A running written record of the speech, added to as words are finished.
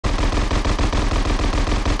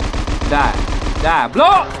Die.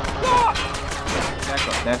 Blow!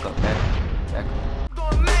 Back up.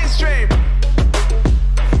 Going mainstream.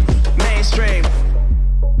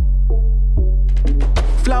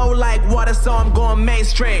 Flow like water, so I'm going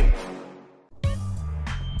mainstream.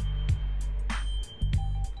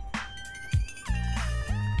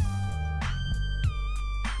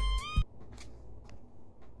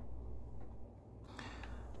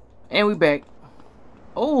 And we back.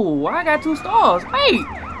 Oh, I got 2 stars.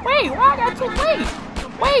 Wait, why I got 2?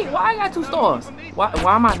 Wait, why I got 2 stars?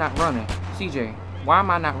 Why am I not running? CJ, why am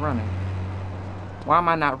I not running? Why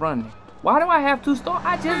do I have 2 stars?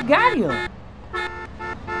 I just got here.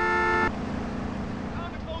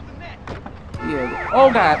 Yeah. Oh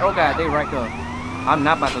God, they right there. I'm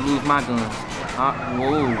not about to lose my guns.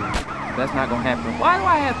 Whoa, that's not gonna happen. Why do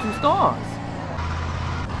I have 2 stars?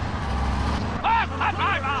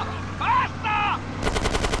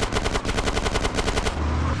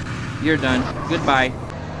 You're done. Goodbye.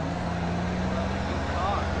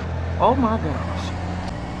 Oh my gosh.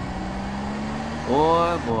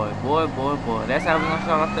 Boy. That's how we're gonna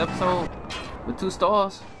start off the episode? With 2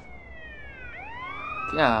 stars?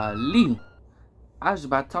 Golly. I was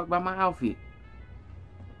about to talk about my outfit.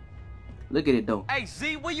 Look at it though. Hey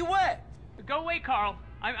Z, where you at? Go away, Carl.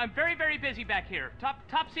 I'm very, very busy back here.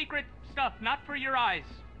 Top secret stuff, not for your eyes.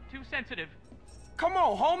 Too sensitive. Come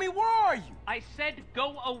on, homie, where are you? I said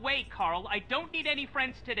go away, Carl. I don't need any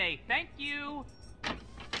friends today. Thank you.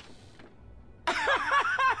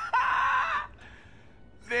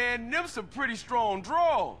 Then them some pretty strong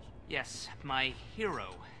draws. Yes, my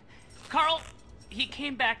hero. Carl, he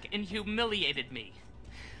came back and humiliated me.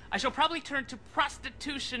 I shall probably turn to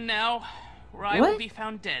prostitution now, where I will be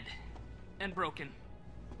found dead and broken.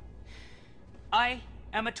 I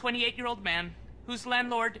am a 28-year-old man whose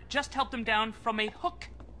landlord just helped him down from a hook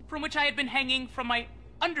from which I had been hanging from my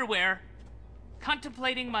underwear,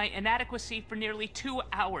 contemplating my inadequacy for nearly 2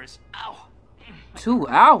 hours. Ow. 2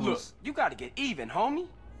 hours? Look, you gotta get even, homie.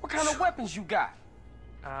 What kind of weapons you got?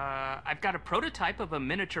 I've got a prototype of a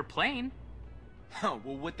miniature plane. Well,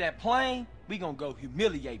 with that plane, we gonna go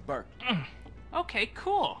humiliate Berkeley. Okay,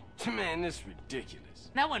 cool. Man, this is ridiculous.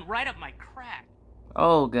 That went right up my crack.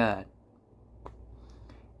 Oh God.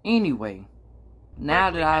 Anyway, now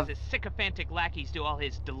Berkeley that I've... has his sycophantic lackeys do all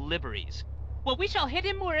his deliveries. Well, we shall hit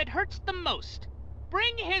him where it hurts the most.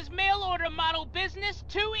 Bring his mail-order model business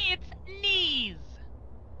to its knees.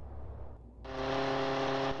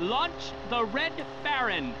 Launch the Red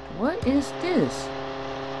Baron. What is this?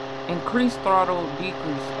 Increase throttle,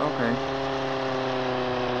 decrease. Okay.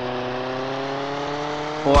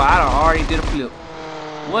 Boy, I done already did a flip.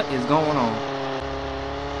 What is going on?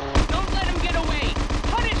 Don't let him get away.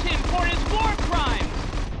 Punish him for his war crimes.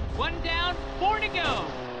 1 down, 4 to go.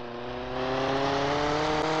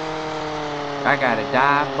 I got a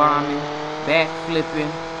dive bombing, back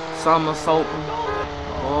flipping, somersaulting.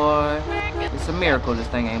 Boy, it's a miracle this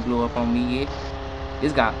thing ain't blew up on me yet.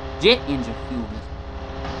 It's got jet engine fuel.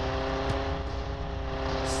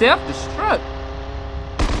 Self-destruct.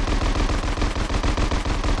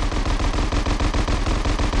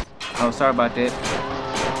 Oh, sorry about that.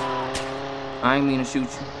 I ain't mean to shoot you.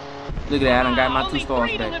 Look at that, I done got my 2 stars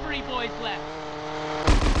only 3 back. delivery boys left.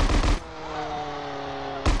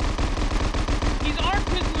 He's armed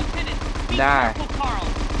his lieutenant. Be careful, Carl.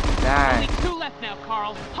 Die. Only 2 left now,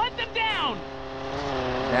 Carl. Hunt them down.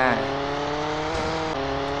 Die.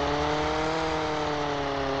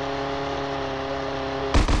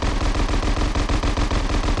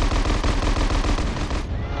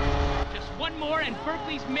 And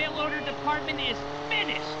Berkeley's mail order department is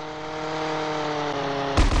finished.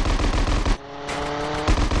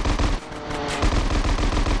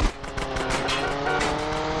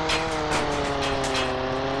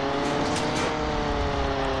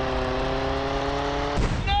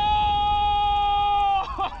 No!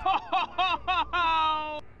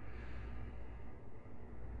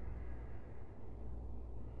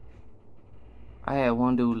 I had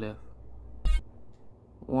 1 dude left.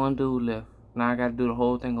 1 dude left. Now I gotta do the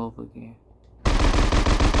whole thing over again.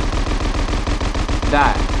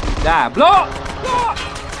 Die. Blow up!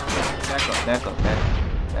 Back up.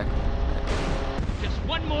 Just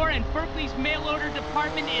 1 more and Berkeley's mail order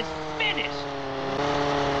department is finished.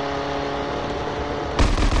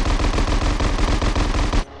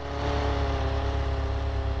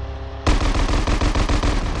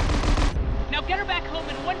 Now get her back home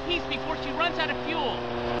in 1 piece before she runs out of fuel.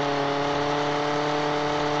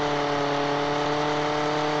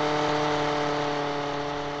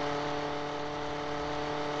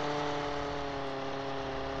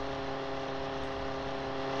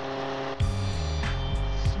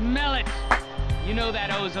 Smell it. it! You know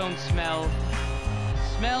that ozone smell?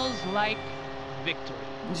 Smells like victory.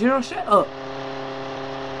 Zero, shut up.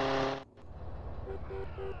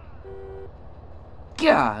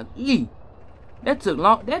 Golly. That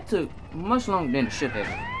took much longer than it should have.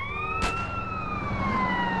 Is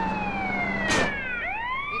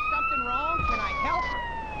something wrong? Can I help?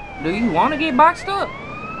 Do you want to get boxed up?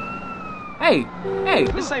 Hey, hey.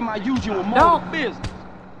 This ain't my usual mode Don't. of business.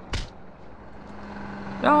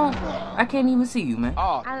 Don't. I can't even see you, man.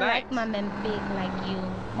 Oh, I thanks. like my men big like you.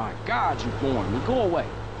 My God, you boring me. Go away.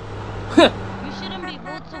 You shouldn't be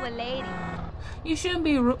rude to a lady. You shouldn't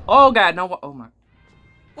be rude. Oh, God, no. Oh, my.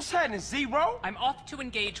 What's happening, Zero? I'm off to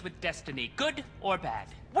engage with destiny, good or bad.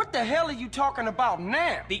 What the hell are you talking about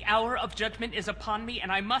now? The hour of judgment is upon me,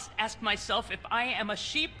 and I must ask myself if I am a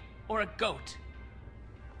sheep or a goat.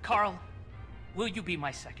 Carl, will you be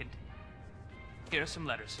my second? Here are some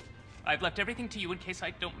letters. I've left everything to you in case I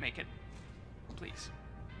don't make it. Please.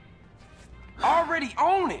 Already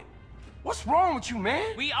own it. What's wrong with you,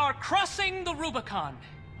 man? We are crossing the Rubicon.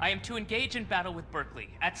 I am to engage in battle with Berkeley.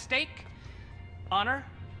 At stake, honor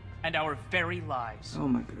and our very lives. Oh,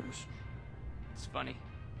 my gosh. It's funny.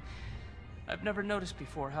 I've never noticed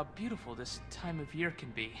before how beautiful this time of year can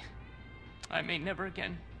be. I may never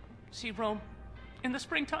again see Rome in the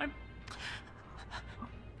springtime.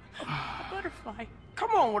 A butterfly.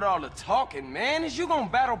 Come on with all the talking, man. Is you gonna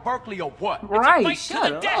battle Berkeley or what? Right, Fight to the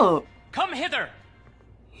shut death. up. Come hither.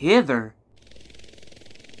 Hither.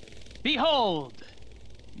 Behold,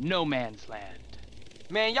 no man's land.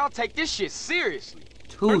 Man, y'all take this shit seriously.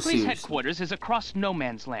 Too Berkeley's serious. headquarters is across no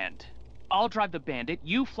man's land. I'll drive the bandit,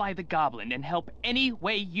 you fly the goblin, and help any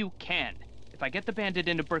way you can. If I get the bandit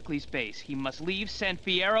into Berkeley's base, he must leave San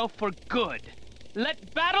Fierro for good.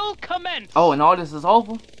 Let battle commence! Oh, and all this is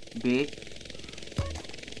over? Big.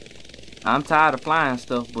 I'm tired of flying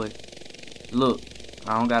stuff, but look,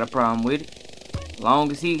 I don't got a problem with it. As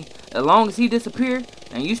long as he disappear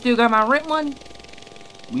and you still got my rent money,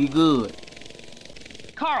 we good.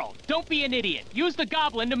 Carl, don't be an idiot. Use the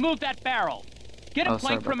goblin to move that barrel. Get a Oh,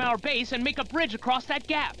 sorry plank from about our base and make a bridge across that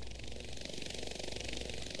gap.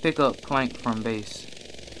 Pick up plank from base.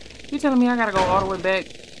 You telling me I gotta go all the way back?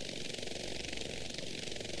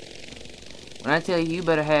 When I tell you, you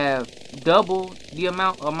better have double the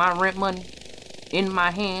amount of my rent money in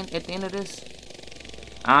my hand at the end of this,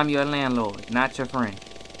 I'm your landlord, not your friend.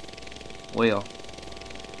 Well,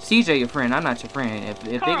 CJ your friend, I'm not your friend. If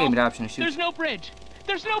they Carl, gave me the option to shoot there's no bridge.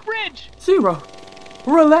 There's no bridge. Zero,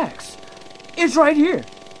 relax. It's right here.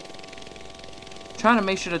 Trying to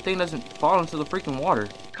make sure the thing doesn't fall into the freaking water.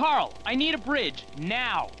 Carl, I need a bridge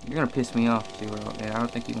now. You're gonna piss me off, Zero. Yeah, I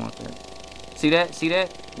don't think you want that. See that? See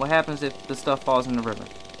that? What happens if the stuff falls in the river?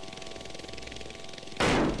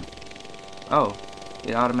 Oh,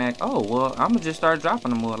 it automatic. Oh, well, I'm gonna just start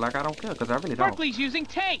dropping them more like I don't care, because I really don't. Berkeley's using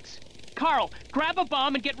tanks. Carl, grab a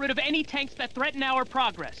bomb and get rid of any tanks that threaten our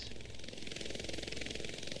progress.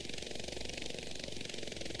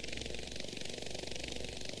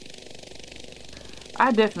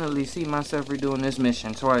 I definitely see myself redoing this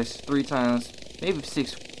mission twice, 3 times, maybe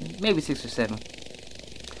six or 7.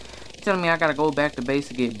 You're telling me I gotta go back to base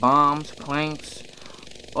to get bombs, planks,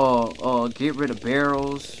 or get rid of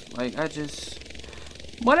barrels? Like, I just...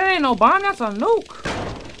 But that ain't no bomb, that's a nuke!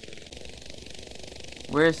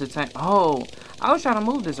 Where's the tank? Oh, I was trying to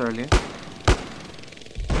move this earlier.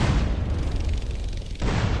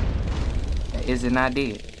 Is it not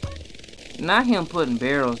dead? Not him putting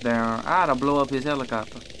barrels down. I ought to blow up his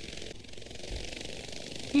helicopter.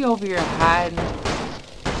 He over here hiding.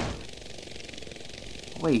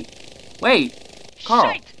 Wait.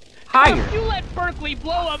 Carl, Shit! higher. Carl, you let Berkeley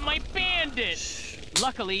blow up my bandit!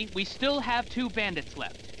 Luckily, we still have 2 bandits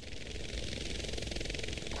left.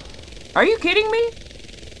 Are you kidding me?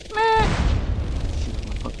 Man.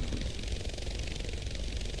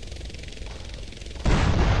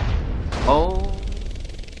 Oh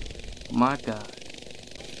my God.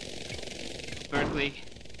 Berkeley,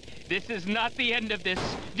 this is not the end of this.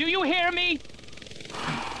 Do you hear me?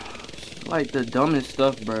 Like the dumbest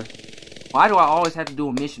stuff, bruh. Why do I always have to do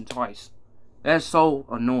a mission twice? That's so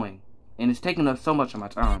annoying. And it's taking up so much of my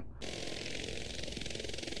time.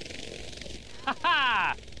 Ha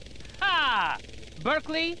ha! Ha!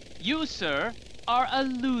 Berkeley, you, sir, are a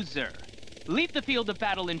loser. Leave the field of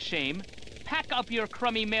battle in shame, pack up your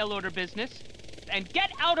crummy mail-order business, and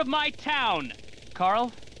get out of my town!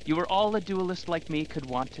 Carl, you are all a duelist like me could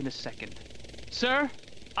want in a second. Sir,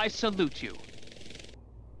 I salute you.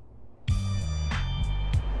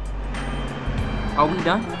 Are we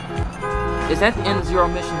done? Is that the end of Zero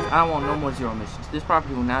missions? I don't want no more Zero missions. This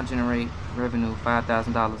property will now generate revenue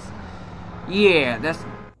 $5,000. Yeah, that's.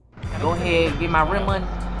 Go ahead, get my rent money.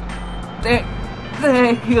 Thank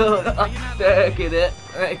you. Thank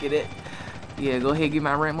you. Yeah, go ahead, get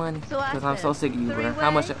my rent money. Cause I'm so sick of you, bro.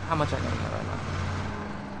 How much I got right now?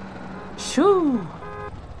 Shoo.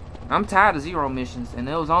 I'm tired of zero missions, and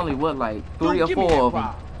there was only what, like 3 or 4 of them.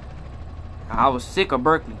 I was sick of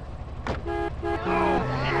Berkeley.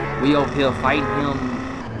 We over here fighting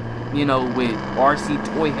him, you know, with RC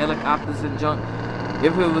toy helicopters and junk.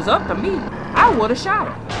 If it was up to me, I would have shot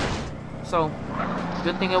him. So,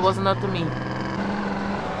 good thing it wasn't up to me.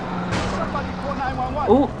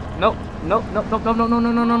 Ooh, no.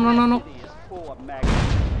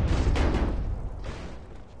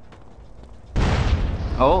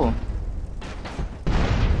 Oh.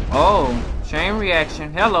 Oh, chain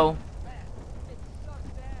reaction. Hello.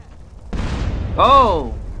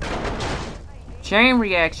 Oh. Chain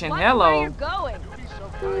reaction. Hello. Where you going?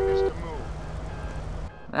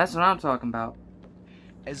 That's what I'm talking about.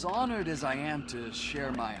 As honored as I am to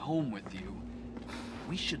share my home with you,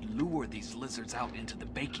 we should lure these lizards out into the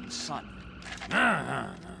baking sun.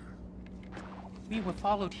 We were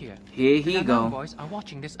followed here. Here he the go. boys are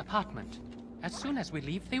watching this apartment. As soon as we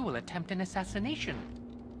leave, they will attempt an assassination.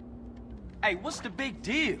 Hey, what's the big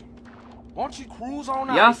deal? Won't you cruise on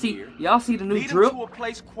out here? Y'all see the new lead drip? them to a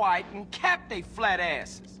place quiet and cap they flat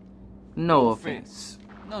asses. No offense.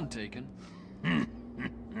 None taken.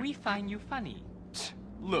 We find you funny.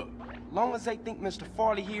 Look, long as they think Mr.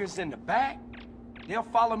 Farley here is in the back, they'll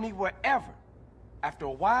follow me wherever. After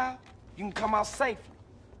a while, you can come out safely.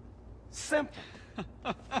 Simple.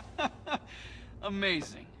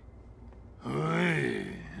 Amazing.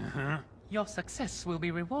 Your success will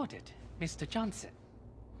be rewarded, Mr. Johnson.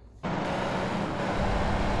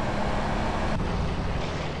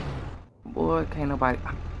 Boy, can't nobody.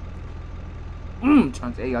 Trying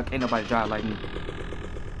to tell y'all, can't nobody drive like me.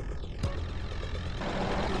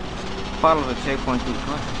 Follow the checkpoint through the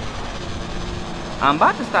country. I'm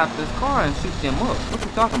about to stop this car and shoot them up. What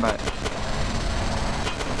you talking about?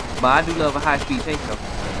 But I do love a high-speed chase though.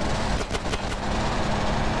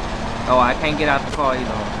 Oh, I can't get out the car either.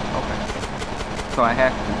 Okay. So I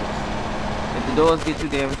have to do this. If the doors get too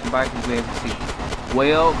damaged, the bike will be able to see.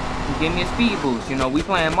 Well, give me a speed boost. You know, we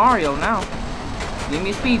playing Mario now. Give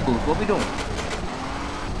me a speed boost. What we doing?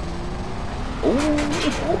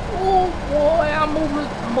 Oh, boy, I'm moving,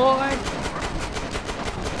 boy.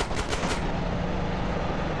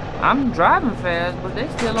 I'm driving fast, but they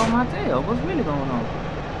still on my tail. What's really going on?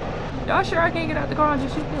 Y'all sure I can't get out the car and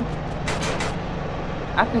just shoot them?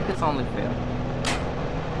 I think it's only fair.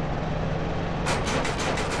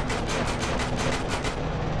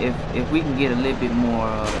 If we can get a little bit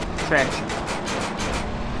more traction,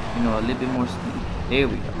 you know, a little bit more speed. There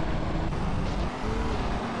we go.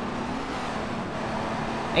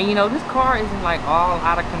 And you know, this car isn't like all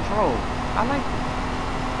out of control. I like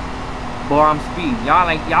it. Boy, I'm speeding. Y'all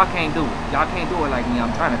can't do it. Y'all can't do it like me.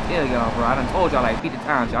 I'm trying to tell y'all, bro. I done told y'all like 50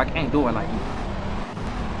 times. Y'all can't do it like me.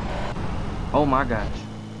 Oh my gosh.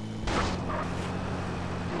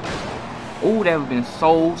 Oh, that would have been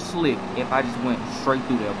so slick if I just went straight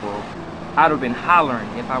through there, bro. I'd have been hollering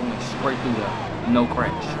if I went straight through there. No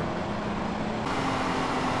crash.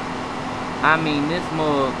 I mean, this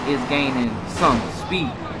mug is gaining some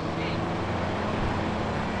speed.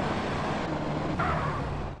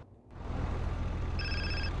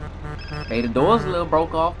 Hey, the door's a little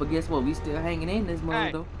broke off, but guess what? We still hanging in this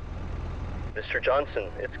mug, though. Mr. Johnson,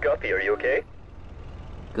 it's Guppy. Are you okay?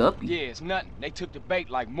 Guppy? Yeah, it's nothing. They took the bait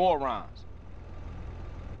like morons.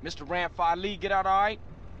 Mr. Ramfire Lee get out all right?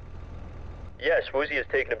 Yes, Woozy has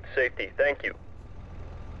taken him to safety. Thank you.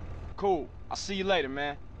 Cool. I'll see you later,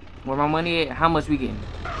 man. Where my money at? How much we getting?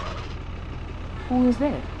 Who is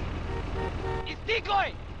that? It's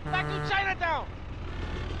Decoy! Back to Chinatown!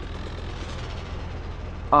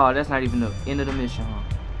 Oh, that's not even the end of the mission, huh?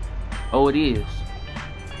 Oh, it is.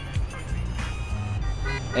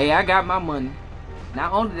 Hey, I got my money.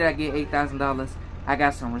 Not only did I get $8,000, I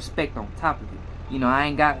got some respect on top of it. You know, I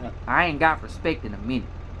ain't got respect in a minute.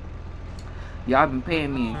 Y'all been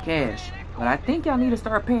paying me in cash, but I think y'all need to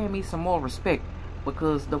start paying me some more respect,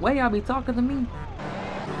 because the way y'all be talking to me,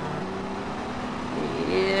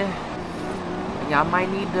 yeah, y'all might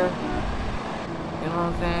need to, you know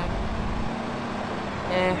what I'm saying?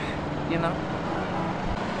 You know.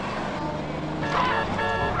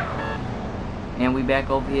 And we back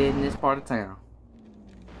over here in this part of town.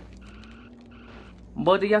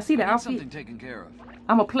 But do y'all see the outfit? Something taken care of.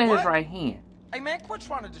 I'm a player's right hand. Hey, man, quit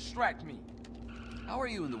trying to distract me. How are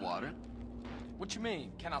you in the water? What you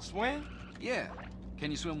mean? Can I swim? Yeah.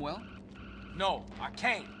 Can you swim well? No, I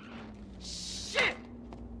can't. Shit!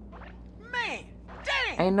 Man,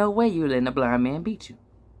 damn! Ain't no way you letting a blind man beat you.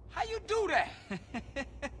 How you do that?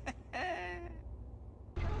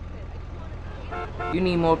 You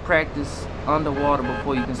need more practice underwater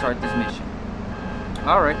before you can start this mission.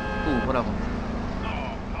 Alright, cool, whatever.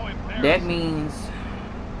 That means...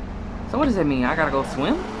 So what does that mean? I gotta go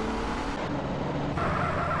swim?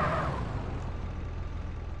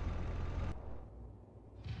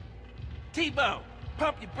 T-Bone,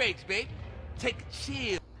 pump your brakes, babe. Take a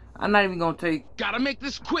chill. I'm not even gonna take... Gotta make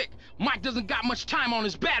this quick. Mike doesn't got much time on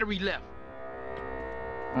his battery left.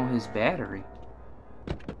 On his battery?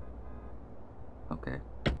 Okay.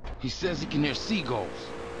 He says he can hear seagulls.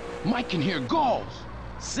 Mike can hear gulls.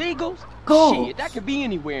 Seagulls? Gulls. Shit, that could be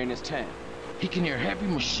anywhere in this town. He can hear heavy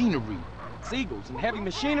machinery. Seagulls and heavy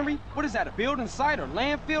machinery? What is that, a building site or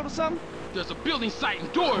landfill or something? There's a building site in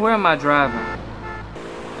Dorothy. Where am I driving?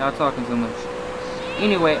 Y'all talking too much.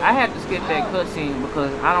 Anyway, I had to skip that cutscene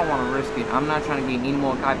because I don't want to risk it. I'm not trying to get any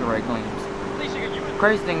more copyright claims. The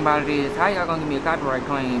crazy thing about it is, how y'all gonna give me a copyright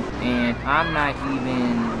claim and I'm not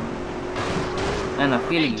even an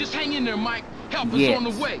affiliate? Hey, just hang in there, Mike. Help Yes. is on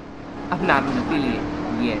the way. I'm not an affiliate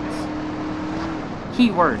yet.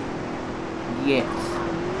 Keyword. Yes.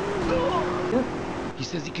 He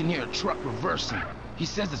says he can hear a truck reversing. He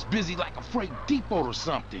says it's busy like a freight depot or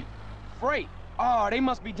something. Freight? Oh, they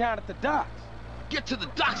must be down at the docks. Get to the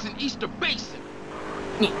docks in Easter Basin.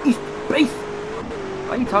 East Basin.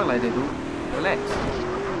 Why you talking like that, dude?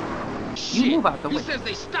 Relax. Shit. You move out the way. He says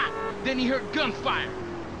they stopped. Then he heard gunfire.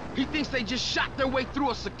 He thinks they just shot their way through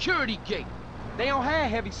a security gate. They don't have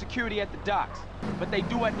heavy security at the docks, but they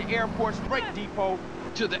do at the airport's freight depot.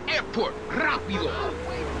 To the airport. Rápido.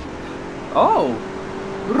 Oh.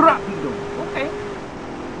 Rapido. Okay.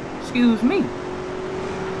 Excuse me.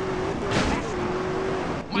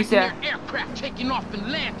 Mike said- can hear aircraft taking off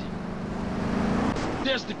and landing.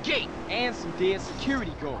 There's the gate. And some dead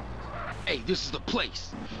security guards. Hey, this is the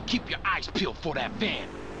place. Keep your eyes peeled for that van.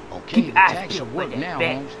 Okay, Keep the your eyes tag peeled should for work that now,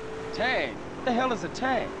 van. Holmes. Tag? What the hell is a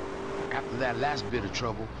tag? After that last bit of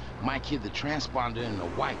trouble, Mike hid the transponder in the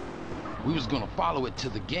white. We was gonna follow it to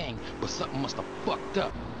the gang, but something must have fucked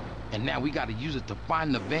up. And now we gotta use it to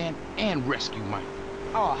find the van and rescue Mike.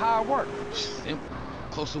 Oh, how it work? Simple.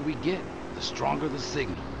 Closer we get, the stronger the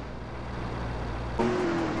signal.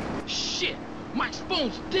 Shit! Mike's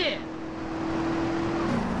phone's dead!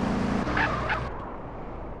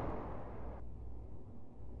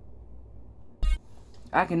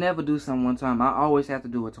 I can never do something one time. I always have to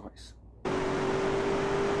do it twice.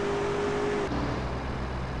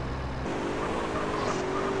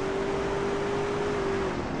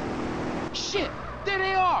 Shit! There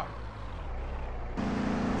they are!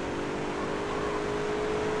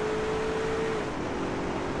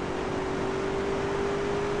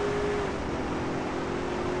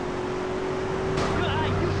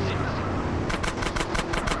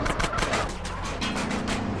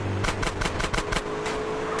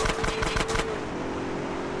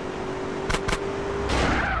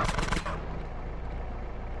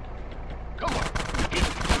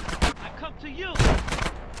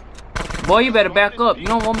 Boy, you better back up. You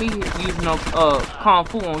don't want me using no kung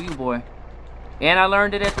fu on you, boy. And I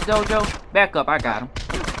learned it at the dojo. Back up, I got him.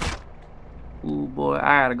 Ooh, boy,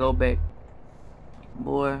 I gotta go back.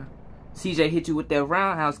 Boy, CJ hit you with that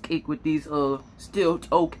roundhouse kick with these steel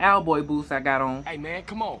toe cowboy boots I got on. Hey man,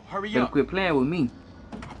 come on, hurry Better up. quit playing with me.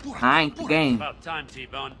 I ain't the game. About time,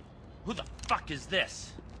 T-Bone. Who the fuck is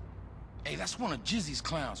this? Hey, that's one of Jizzy's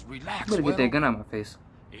clowns. Relax, Better get that gun out of my face.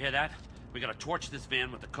 You hear that? We gotta torch this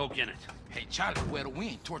van with the coke in it. Hey, Charlie, we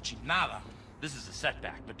ain't torching nada. This is a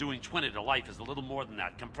setback, but doing 20 to life is a little more than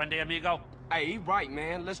that. Comprende, amigo? Hey, he right,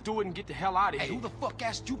 man. Let's do it and get the hell out of Hey, here. who the fuck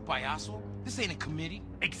asked you, payaso? This ain't a committee.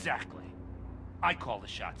 Exactly. I call the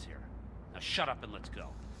shots here. Now shut up and let's go.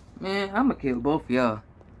 Man, I'ma kill both of y'all.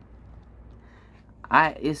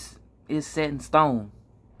 It's set in stone.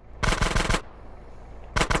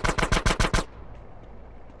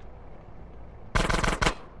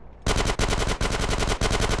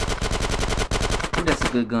 That's a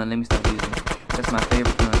good gun. Let me stop using it. That's my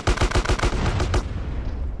favorite gun.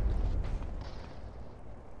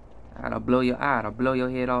 I'll blow your eye. I'll blow your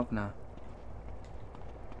head off now.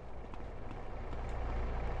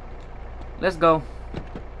 Let's go.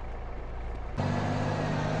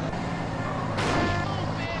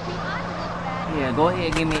 Yeah, go ahead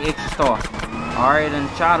and give me an extra star. Alright, done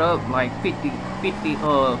shot up like 50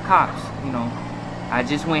 cops, you know. I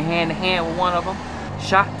just went hand to hand with one of them.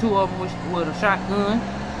 Shot two of them with a shotgun.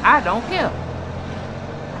 I don't care.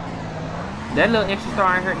 That little extra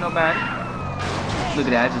star ain't hurt nobody. Look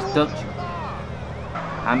at that, I just ducked you.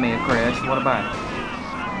 I made a crash. What about it?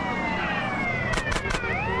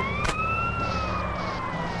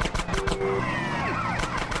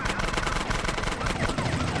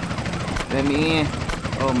 Let me in.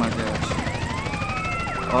 Oh my gosh.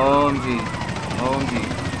 OMG.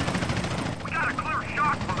 OMG.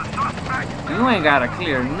 You ain't got a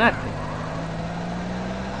clear nothing.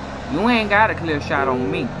 You ain't got a clear shot on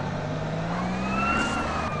me.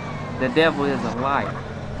 The devil is a liar.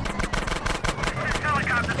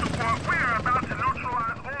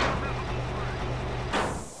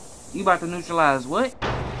 You about to neutralize what?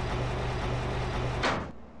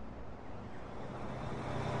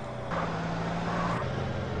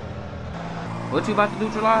 What you about to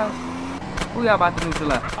neutralize? Who y'all about to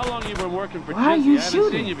neutralize? How long you been working for Why are Jizzy? you I haven't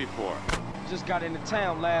shooting? seen you before. Just got into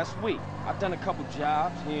town last week. I've done a couple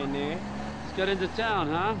jobs here and there. Just got into town,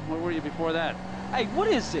 huh? Where were you before that? Hey, what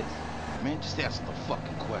is this? Man, just answer the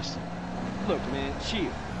fucking question. Look, man,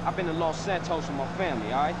 chill. I've been to Los Santos with my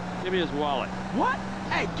family, all right? Give me his wallet. What?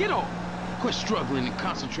 Hey, get off! Quit struggling and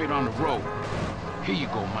concentrate on the road. Here you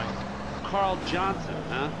go, Mike. Carl Johnson,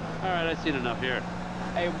 huh? All right, I've seen enough here.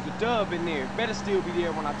 Hey, it was a dub in there. Better still be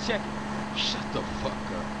there when I check it. Shut the fuck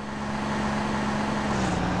up.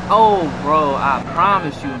 Oh, bro, I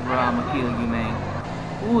promise you, bro, I'ma kill you, man.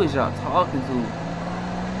 Who is y'all talking to?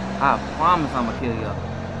 I promise I'ma kill y'all.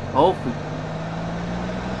 Hopefully.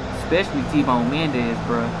 Especially T-Bone Mendez,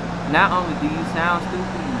 bro. Not only do you sound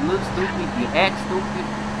stupid, you look stupid, you act stupid.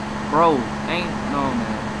 Bro, no,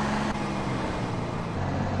 man.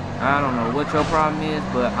 I don't know what your problem is,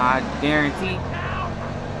 but I guarantee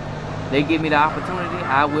they give me the opportunity,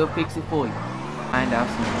 I will fix it for you. Find out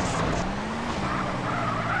soon.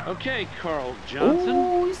 Okay, Carl Johnson.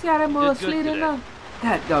 Ooh, you see how that mud slid in there?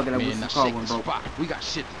 God dog, that was Man, the now car shake one, the bro. spot. We got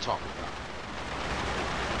shit to talk about.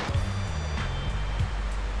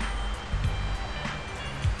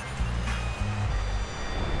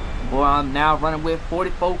 Boy, I'm now running with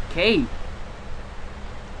 44K.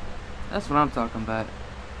 That's what I'm talking about.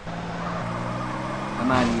 I'm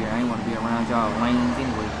out of here. I ain't want to be around y'all lanes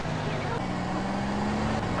anyway.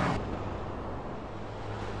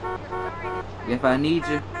 If I need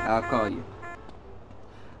you, I'll call you.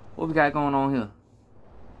 What we got going on here?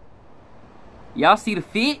 Y'all see the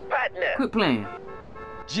fit? Partner. Quit playing.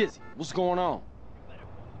 Jizzy, what's going on?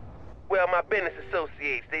 Well, my business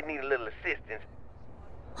associates, they need a little assistance.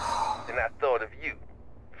 And I thought of you,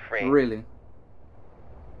 friend. Really?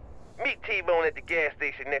 Meet T-Bone at the gas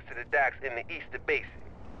station next to the docks in the Easter Basin.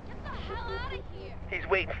 Get the hell out of here. He's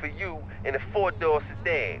waiting for you in a 4-door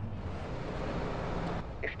sedan.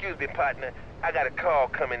 Excuse me, partner. I got a call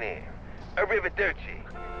coming in. Arrivederci.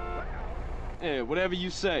 Yeah, whatever you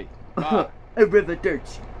say. Bye.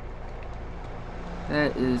 Arrivederci.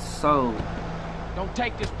 That is so Don't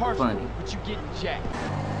take this personal, funny. but you getting jacked.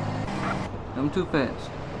 I'm too fast.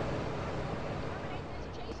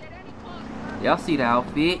 Y'all see the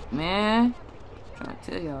outfit, man? I'm trying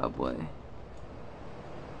to tell y'all, boy.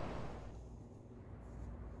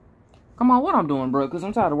 Come on, what I'm doing, bro? Because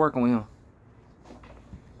I'm tired of working with him.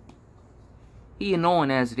 He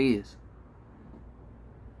annoying as it is.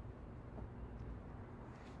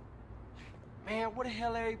 Man, where the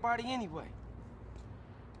hell everybody anyway?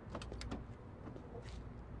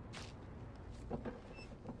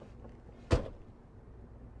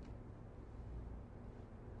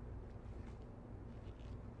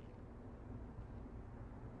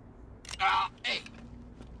 Hey,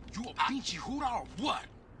 you a beachy hooter or what?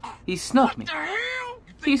 He snuck me. What the hell?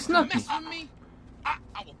 You think He you snuck can me. mess with me? I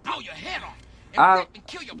will blow your head off I'll- and rape and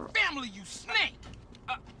kill your family, you snake.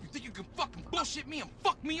 You think you can fucking bullshit me and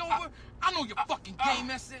fuck me over? I know your fucking game,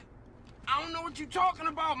 that's it. I don't know what you talking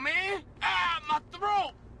about, man. My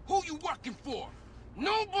throat. Who you working for?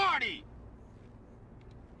 Nobody.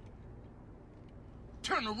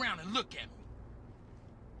 Turn around and look at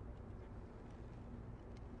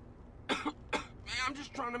me. Man, I'm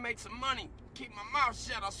just trying to make some money. Keep my mouth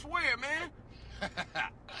shut, I swear, man.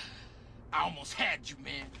 I almost had you,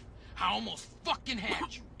 man. I almost fucking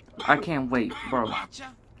had you. I can't wait, bro. Watcha?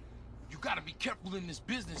 You gotta be careful in this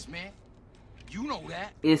business, man. You know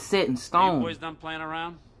that. It's set in You stone. boys done playing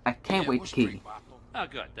around? I can't wait we're to kill you. straight, Vato. Oh,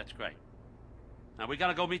 good. That's great. Now, we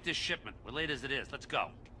gotta go meet this shipment. We're late as it is. Let's go.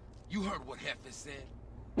 You heard what Heffa said.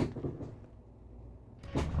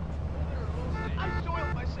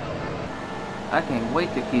 I can't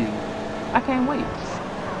wait to kill you. I can't wait.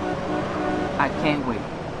 I can't wait.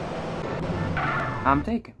 I'm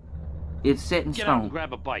taking. It's set in Get out stone. and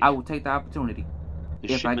grab a bite. I will take the opportunity.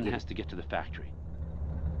 The if I shipment get has it. to get to the factory.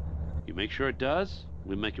 You make sure it does,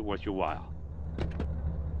 we make it worth your while.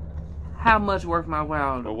 How much worth my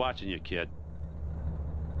while? We're watching you, kid.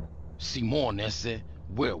 Simon, that's it.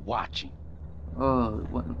 We're watching.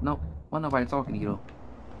 What, no, why nobody talking to you though?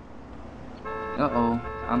 Uh-oh,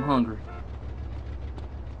 I'm hungry.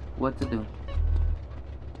 What to do?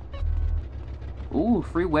 Ooh,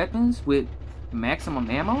 free weapons with maximum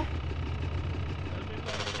ammo?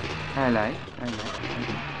 I like.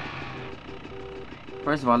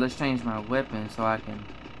 First of all, let's change my weapon so I can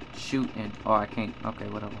shoot and... Oh, I can't. Okay,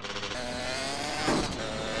 whatever.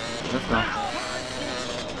 Let's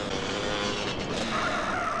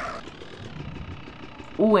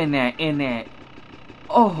go. Ooh, in that...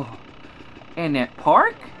 Oh! In that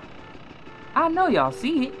park? I know y'all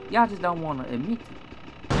see it. Y'all just don't want to admit it.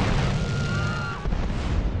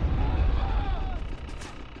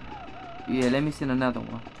 Yeah, let me send another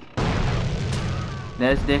one.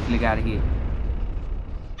 That's definitely got to hit.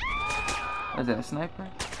 Is that a sniper?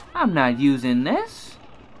 I'm not using this.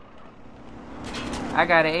 I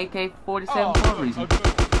got an AK-47 for a reason.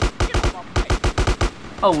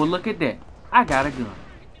 Oh, well, look at that. I got a gun.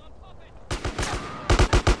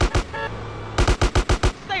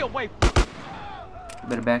 Stay away from me.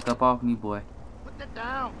 Better back up off me, boy. Put that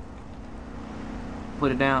down.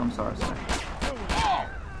 Put it down. I'm sorry, sir.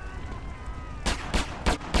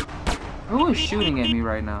 Who is shooting at me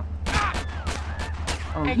right now?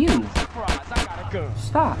 Oh, you.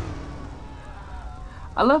 Stop.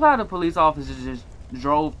 I love how the police officer just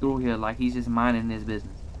drove through here like he's just minding his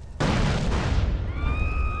business.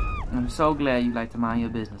 I'm so glad you like to mind your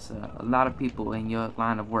business, sir. A lot of people in your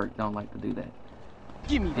line of work don't like to do that.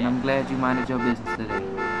 Give me that. And I'm glad you minded your business today.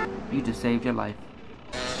 You just saved your life.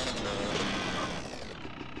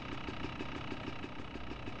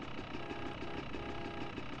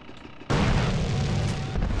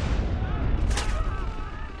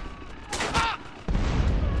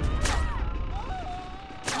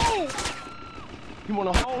 You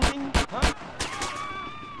wanna hold me? Huh?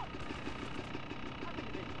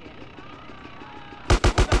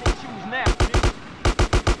 Choose now, bitch.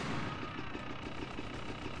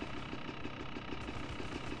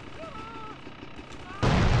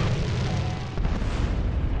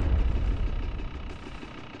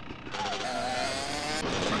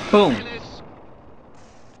 Boom.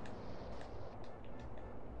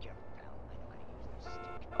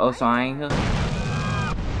 Oh, so I ain't here?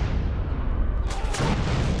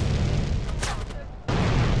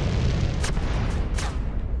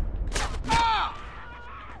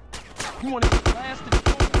 You wanna get blasted?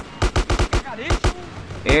 I got issues.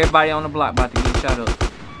 Everybody on the block about to get shot up.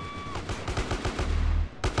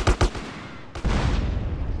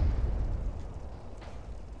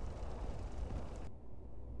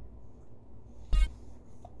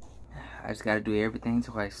 I just gotta do everything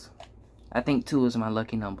twice. I think 2 is my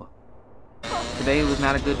lucky number. Today was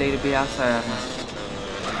not a good day to be outside, man.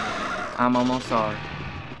 I'm almost sorry.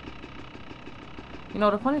 You know,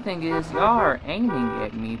 the funny thing is, y'all are aiming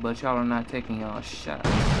at me, but y'all are not taking y'all shots.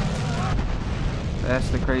 That's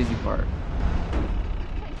the crazy part.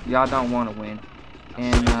 Y'all don't want to win.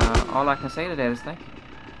 And all I can say to that is thank you.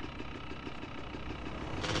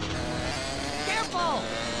 Careful!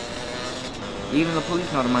 Even the police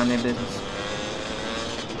know to mind their business.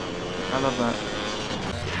 I love that.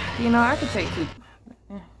 You know, I could take 2.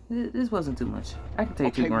 This wasn't too much. I can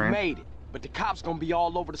take 2 grand. We made it, but the cops gonna be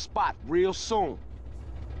all over the spot real soon.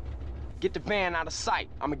 Get the van out of sight.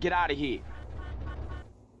 I'ma get out of here.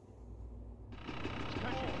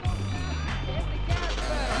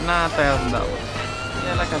 $9,000.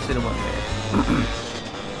 Yeah, like I said, it wasn't bad.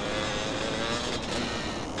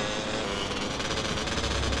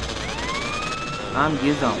 I'm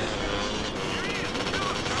Gizon.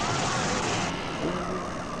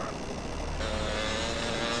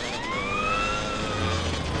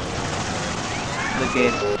 Look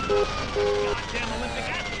at it.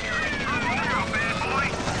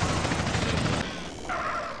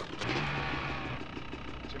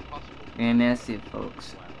 And that's it,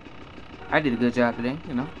 folks. I did a good job today,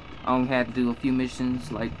 you know. I only had to do a few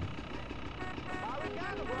missions, like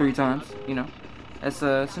 3 times, you know. It's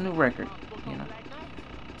a new record, you know.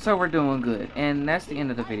 So we're doing good. And that's the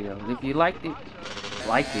end of the video. If you liked it,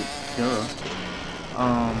 duh.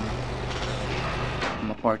 I'm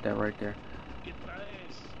gonna park that right there.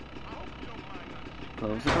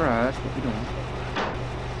 Close the garage. What we doing?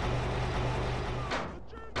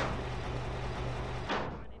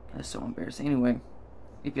 That's so embarrassing. Anyway,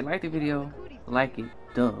 if you like the video, like it,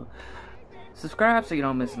 duh. Subscribe so you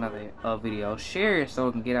don't miss another video. Share it so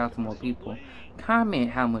it can get out to more people. Comment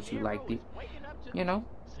how much you liked it. You know,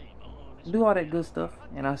 do all that good stuff.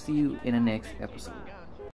 And I'll see you in the next episode.